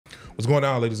What's going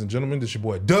on, ladies and gentlemen? This your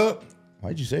boy Dub.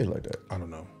 Why'd you say it like that? I don't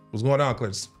know. What's going on,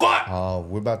 Clay? Squat! Oh,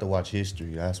 we're about to watch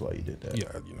history. That's why you did that.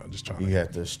 Yeah, you know, just trying You to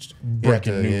have to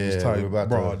breaking news type we're about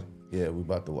broad. we're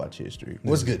about to watch history.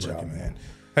 What's good, y'all, man?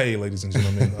 Hey, ladies and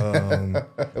gentlemen,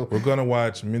 we're gonna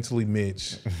watch Mentally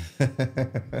Mitch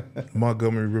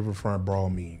Montgomery Riverfront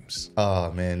Brawl memes.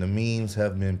 Oh man, the memes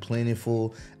have been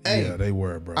plentiful. Hey, Yeah, they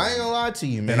were, bro. I ain't gonna lie to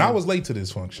you, man. And I was late to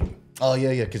this function. Oh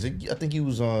yeah, because I think you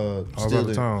was was still out of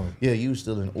in town. Yeah, you was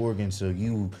still in Oregon, so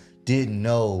you didn't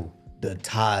know the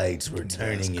tides were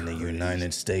turning in the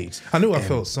United States. I knew I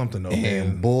felt something though, And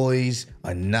man. boys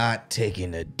are not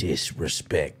taking a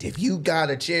disrespect. If you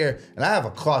got a chair, and I have a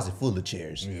closet full of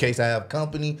chairs in case I have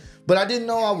company, but I didn't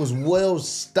know I was well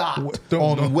stocked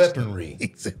on weaponry.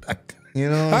 You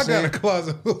know what I'm saying? I got a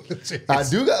closet full of chairs. I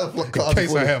do got a closet In case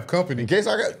full I of- have company. In case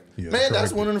I got, Yeah, man,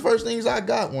 that's correct. one of the first things I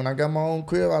got when I got my own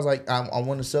crib. I was like, I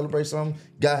want to celebrate something.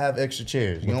 Gotta have extra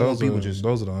chairs. You know, Those people are, just,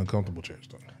 those are the uncomfortable chairs,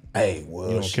 though. hey, well,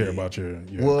 You don't shit. care about your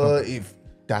Well, comfort. if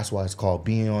that's why it's called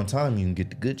being on time, you can get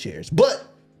the good chairs. But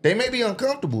they may be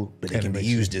uncomfortable, but they And can it be makes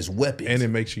used as weapons. And it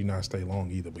makes you not stay long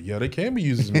either. But yeah, they can be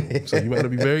used as meals. So you got to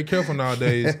be very careful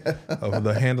nowadays of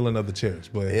the handling of the chairs.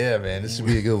 But yeah, man, this should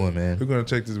be a good one, man. we're going to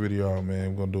check this video out, man.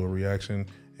 We're going to do a reaction.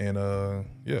 And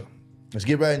yeah. Let's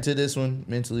get right into this one.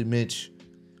 Mentally Mitch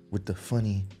with the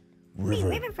funny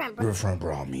Riverfront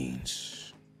Brawl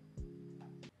means.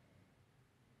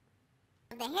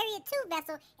 The Harriet II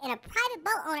vessel and a private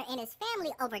boat owner and his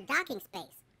family over docking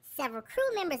space. Several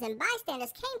crew members and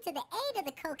bystanders came to the aid of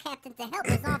the co-captain to help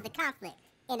resolve the conflict.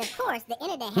 And of course, the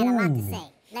internet had a lot to say.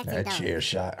 Let's That indulge. chair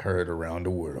shot heard around the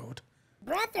world.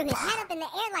 Bruh threw his head up in the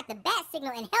air like the bat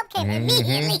signal and help came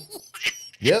immediately.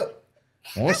 Yep.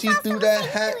 Once he threw that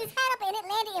hat, He threw his head up and it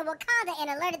landed in Wakanda and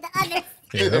alerted the others.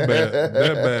 Yeah, that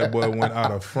bad boy went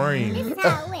out of frame. This is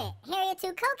how it went. Harriet II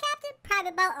co-captain,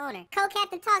 private boat owner.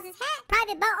 Co-captain tosses his hat.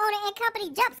 Private boat owner and company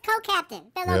jumps co-captain.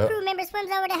 Fellow Yep. crew member swims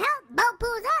over to help. Boat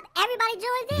pulls up. Everybody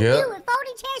joins in. Yep. You with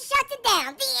folding chairs shuts it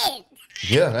down. The end.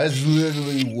 yeah, that's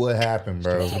literally what happened,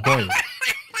 bro. Point.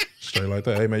 Straight like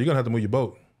that. Hey, man, you're going to have to move your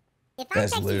boat. If I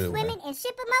That's text you literally- swimming and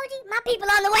ship emoji, my people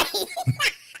on the way.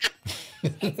 So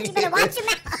you better watch your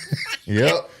mouth.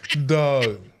 Yep.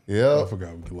 Dog. I Yep.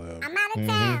 forgot we could laugh. I'm out of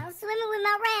town, swimming with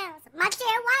my rounds. My chair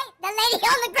white, the lady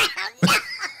on the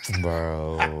ground. No.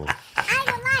 Bro. I ain't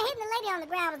gonna lie, hitting the lady on the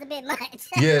ground was a bit much.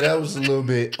 Yeah, that was a little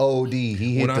bit OD.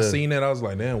 He hit When I seen that, I was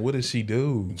like, damn, what did she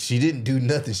do? She didn't do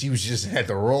nothing. She was just at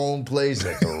the wrong place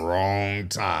at the wrong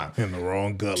time. In the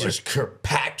wrong gullet. Just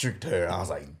Kirkpatricked her. I was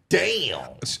like,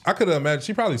 damn. I could have imagined.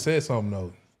 She probably said something,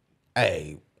 though.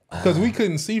 Hey. Because we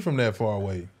couldn't see from that far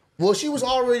away. Well, she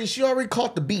already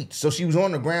caught the beat. So she was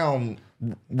on the ground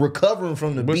recovering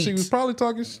from the But beat. she was probably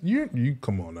talking. You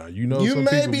come on now. You know You some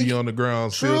may people be be on the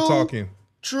ground true. still talking.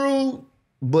 True,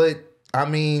 but I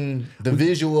mean, the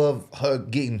visual of her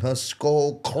getting her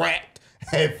skull cracked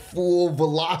at full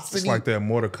velocity. It's like that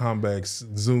Mortal Kombat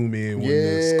zoom in when the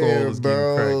yeah, skull is getting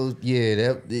bro. cracked.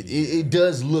 Yeah, it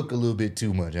does look a little bit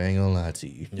too much. I ain't gonna lie to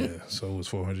you. Yeah, so it was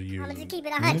 400 years. I'm gonna just keep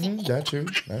it 100. That's true.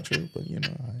 That's true. But you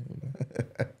know,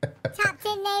 Top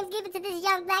 10 names given to this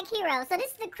young black hero. So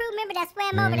this is the crew member that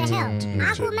swam over to help.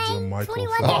 Aquaman, Michael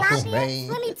 21 Phelps. Tilapia, Aquaman.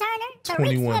 Swimmy Turner,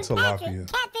 21 Tariq Swim Patrick,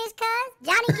 Tilapia. Catfish Cuz,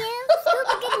 Johnny Gill,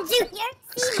 Scuba Gooden Jr.,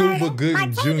 C. Scuba Murder,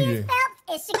 Gooden Martavius Jr.. Phelps,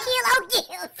 and Shaquille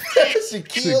O'Neal.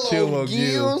 Shaquille Shaquille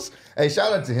O'Neal's. Hey,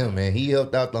 shout out to him, man. He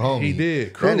helped out the homie. He did.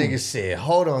 That Crew. nigga said,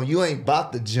 "Hold on, you ain't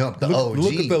about to jump the OG."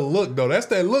 Look at the look, though. That's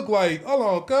that look like, hold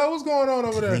on, cuz, what's going on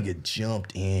over there? Nigga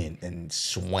jumped in and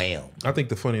swam. I think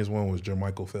the funniest one was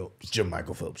Jermichael Phelps.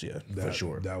 Jermichael Phelps, yeah, for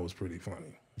sure. That was pretty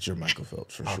funny. Jermichael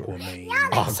Phelps, for sure. Aquaman.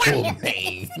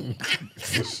 Aquaman.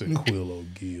 Shaquille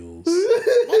O'Neal.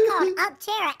 They called Up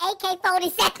Chair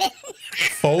AK-47.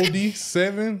 Foldy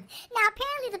 7? Now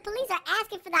apparently the police are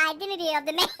asking for the identity of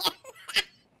the man.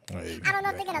 Hey, I don't know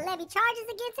if they're gonna levy charges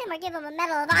against him or give him a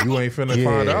medal of honor. you ain't finna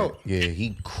find out. Yeah,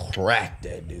 he cracked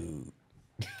that dude.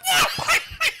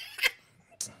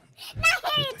 Now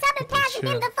Harriet Tubman passing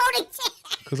him the folding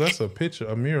chair. Because that's a picture,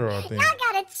 a mirror, I think. Y'all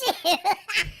gotta chill.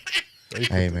 They put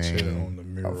Hey, the chair man. on the A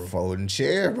mirror. folding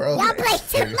chair, bro. Y'all play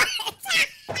too much.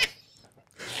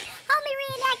 Homie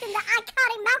reenacting the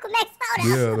iconic Malcolm X photo.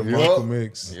 Yeah, the Malcolm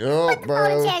X. Yup, Folding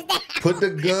bro. chairs down. Put the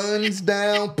guns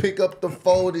down, pick up the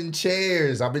folding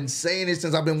chairs. I've been saying it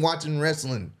since I've been watching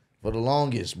wrestling for the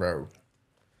longest, bro.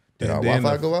 Did our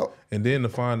Wi-Fi go out? And then to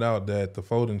find out that the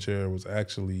folding chair was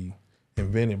actually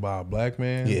invented by a black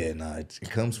man. Yeah, nah, it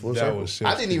comes full That circle. was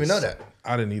I didn't even know that.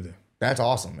 I didn't either. That's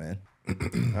awesome, man. All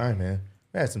right, man.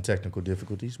 We had some technical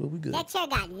difficulties, but we good. That chair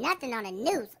got nothing on the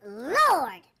news.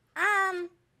 Lord.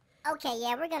 Okay,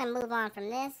 yeah, we're gonna move on from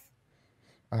this.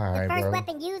 All right, the first bro.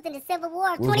 weapon used in the Civil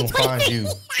War of We're gonna 2023. find you.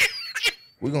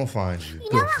 We're gonna find you. You know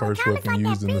The what? With first comments weapon like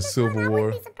used that in the previous Civil one, I War.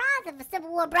 wouldn't be surprised if a Civil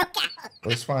War broke out.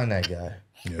 Let's find that guy.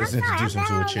 Let's I'm sorry, introduce him I'm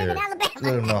to a glad I chair. don't live in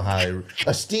Alabama. Let him know how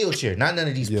a steel chair, not none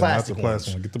of these Yeah, plastic not the ones.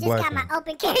 plastic one. Get the Just black got one. my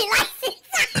open carry license.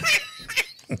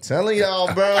 Telling y'all,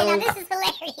 Now bro. this is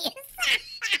hilarious.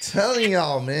 Telling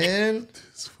y'all, man.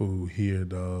 This fool here,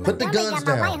 dog. Put the Montgomery guns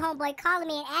got my down. white homeboy calling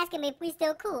me and asking me if we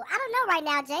still cool. I don't know right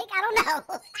now, Jake. I don't know.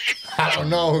 I don't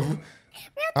know.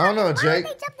 I don't know, Why Jake.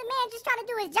 would they jump the man just trying to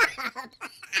do his job?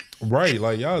 Right,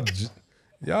 like y'all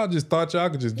just thought y'all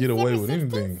could just get away with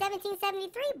December 16th, anything.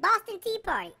 1773, Boston Tea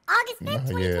Party. August 5th,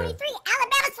 2023,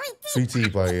 Alabama Sweet Tea. Sweet tea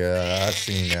party. Yeah, I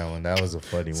seen that one. That was a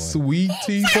funny one. Sweet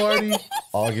tea party.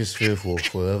 August 5th will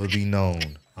forever be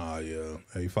known. Oh yeah,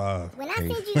 A5. When I said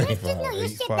you this, just know your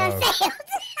shit done 85. failed.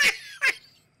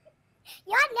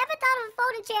 Yo, I never thought of a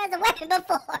folding chair as a weapon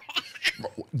before.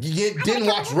 You didn't I'm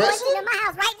watch gonna come wrestling? in my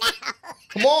house right now.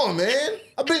 Come on, man.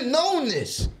 I've been knowing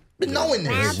this. Been knowing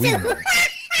Round this.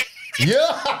 2.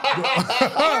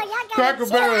 Yeah. Cracker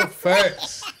Barrel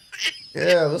facts.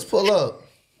 Yeah, let's pull up.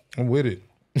 I'm with it.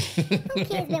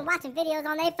 Kids been watching videos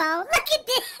on their phone. Look at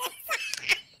this.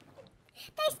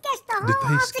 They sketched the whole Did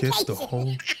they sketch the altercation.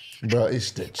 whole? Bro,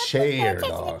 it's the Pay chair,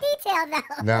 attention to dog. detail,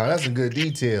 though. Now that's a good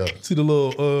detail. See the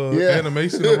little Yeah.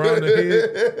 animation around the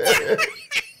head?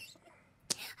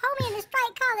 Homie in the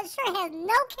striped collar shirt has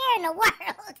no care in the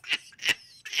world.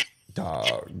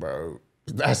 Dog, bro.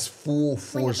 That's full When the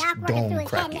force doc running through dome his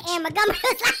head in crackage. the air, Montgomery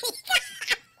was like,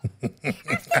 I'm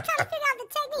still trying to figure out the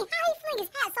technique. How he fling his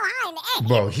hat so high in the air?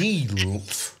 Bro, he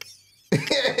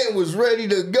was ready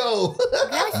to go.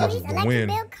 Groceries, the electric win.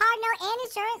 bill, car note, and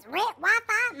insurance, rent,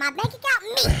 Wi-Fi, my bank account,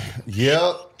 me.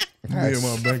 Yep. Me and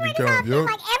my bank That's account. what it feels Yep.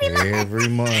 like every month. Every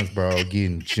month, bro,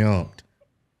 getting jumped.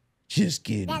 Just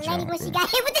getting That lady jumped, when she bro. got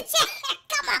hit with the chair.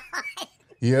 Come on.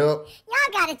 Yep. Y'all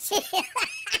gotta chill.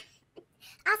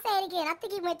 I'll say it again. I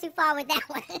think he went too far with that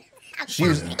one. She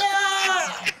was. I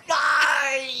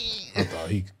thought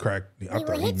he cracked. I We thought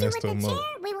will he hit you messed with the him chair. up.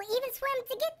 We will even swim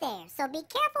to get there. So be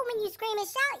careful when you scream and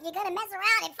shout. You're gonna mess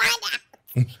around and find out.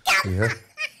 Yeah.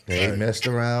 They messed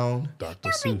around Dr.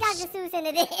 Don't bring Dr. Seuss. Seuss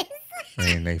into this.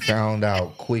 and they found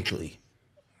out quickly.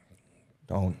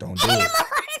 Don't do it.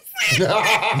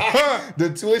 The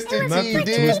twisted Not tea the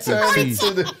did twisted turn tea.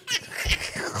 into the.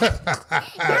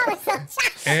 That was so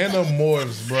chocolate.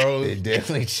 Animorphs, bro. It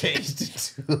definitely changed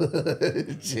it to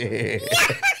a chair.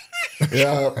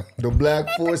 Yeah, the black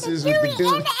forces with Dewey the and dude.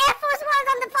 the Air Force Ones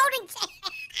on the folding chair.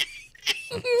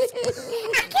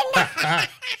 I cannot.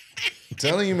 I'm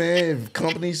telling you, man, if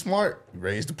company's smart,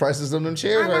 raise the prices of them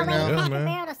chairs On right my way to now. Yeah, Cracker man.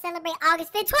 Barrel to celebrate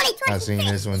August 5th, 2020. I seen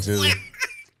this one too.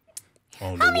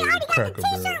 On the Homie, I way already to got Cracker the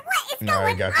Barrel. t-shirt. What is No, I going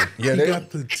ain't got on? the. Yeah, He they got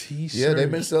the t-shirt. yeah,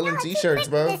 they've been selling Y'all keep t-shirts,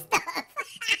 picking bro. this stuff.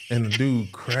 And the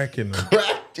dude cracking them.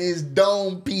 Cracked his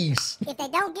dome piece. If they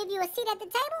don't give you a seat at the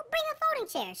table, bring a folding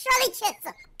chair. Shirley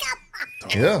Chisholm. Come on.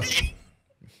 Yeah,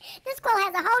 This quote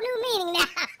has a whole new meaning now.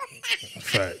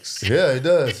 Facts. yeah, it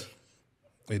does.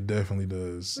 It definitely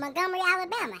does. Montgomery,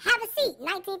 Alabama. Have a seat.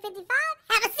 1955.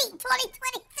 Have a seat.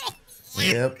 2023.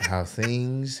 Yep, how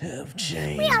things have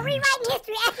changed. We are rewriting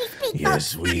history as we speak,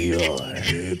 Yes, folks. we are.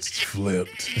 It's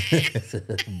flipped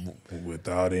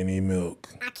without any milk.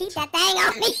 I keep that thing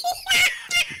on me.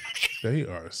 They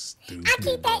are stupid. I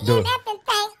keep that The- MFing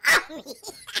thing on me.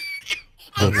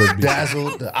 The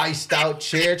bedazzled, the iced out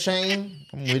chair chain.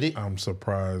 I'm with it. I'm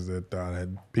surprised that I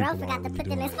had Bro, people forgot aren't to really put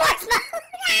them doing in that. sports mode.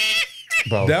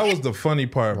 Bro, That was the funny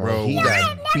part, bro. he I got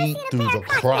have never beat seen a through pair the of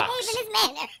Crocs Crocs. behave in this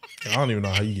manner. I don't even know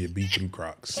how you get beat through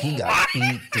Crocs. He got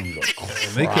beat through the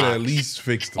Crocs. They could at least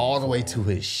fix them. all the way to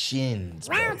his shins,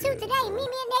 bro. Round 2 today. Meet me in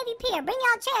Navy Pier. Bring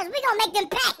y'all chairs. We gonna make them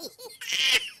pay.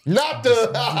 Not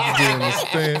the. You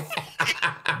understand?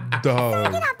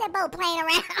 Dog. Get off that boat playing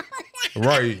around.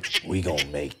 Right. We gonna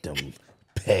make them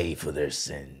pay for their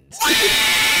sins.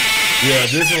 Yeah,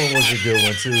 this one was a good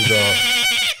one too, dog.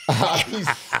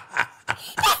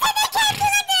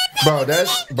 Bro,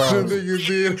 that's bro.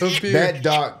 That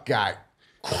dark got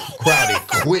crowded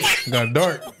quick. Got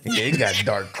dark. Yeah, it got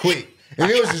dark quick. And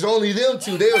it was just only them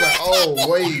two. They were like, oh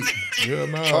wait, Yeah,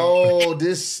 nah. oh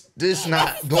this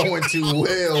not going too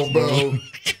well, bro.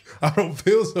 I don't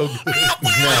feel so good.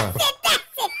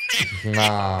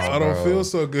 Nah, I don't bro. feel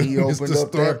so good. He It's opened the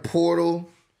up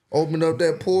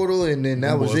that portal, and then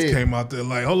that was Boys it. came out there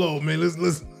like, hold on, man,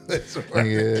 listen. Yeah,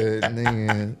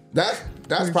 nigga.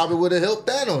 That's probably would have helped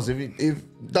Thanos if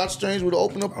Doctor Strange would have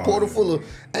opened up a portal full of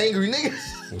angry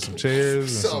niggas. With some chairs and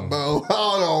So, some, bro,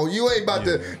 hold on. You ain't about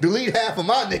to delete half of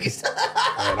my niggas.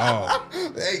 at all.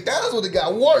 Hey, Thanos would have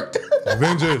got worked.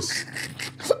 Avengers.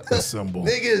 Assemble.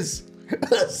 Niggas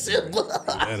Simba.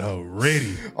 That hoe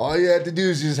ready. All you have to do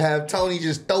is just have Tony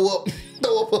just throw up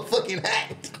a fucking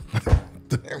hat.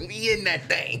 And we in that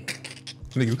thing.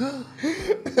 Nigga.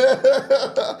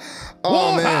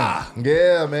 Oh man,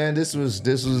 yeah, man. This was.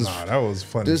 Nah, that was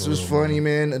funny. This was funny,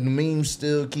 man. The memes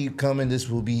still keep coming. This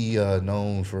will be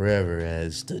known forever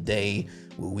as the day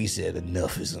where we said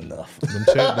enough is enough. Them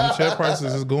chair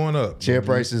prices is going up. Chair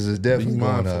prices is definitely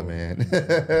going up, man.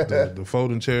 The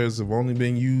folding chairs have only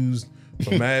been used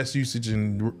for mass usage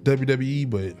in WWE,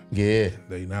 but yeah,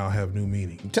 they now have new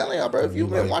meaning. I'm telling y'all, bro. If you've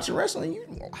been watching wrestling,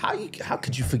 how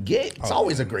could you forget? It's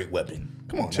always a great weapon.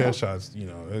 Come on, chair shots. You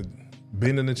know,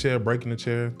 bending the chair, breaking the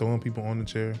chair, throwing people on the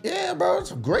chair. Yeah, bro,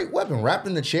 it's a great weapon.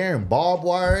 Wrapping the chair in barbed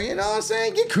wire. You know what I'm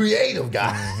saying? Get creative,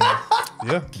 guys.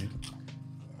 Yeah.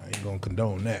 I ain't gonna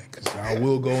condone that because I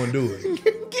will go and do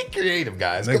it. Get creative,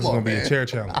 guys. Next Come on, is gonna man. be a chair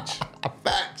challenge.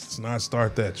 Facts. Let's not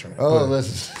start that trend. Oh, But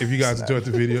listen. if you guys enjoyed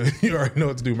the video, you already know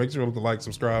what to do. Make sure to like,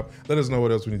 subscribe. Let us know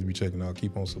what else we need to be checking out.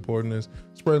 Keep on supporting us.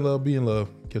 Spread love, be in love.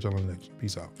 Catch y'all on the next one.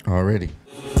 Peace out. Already.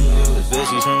 The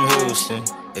bitch is from Houston.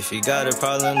 If you got a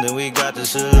problem, then we got the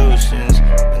solutions.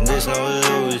 And there's no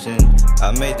illusion.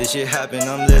 I made this shit happen,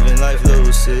 I'm living life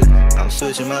lucid. I'm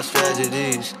switching my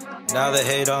strategies. Now they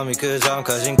hate on me cause I'm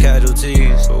causing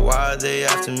casualties. So why are they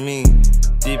after me?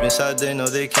 Deep inside they know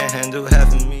they can't handle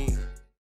half of me.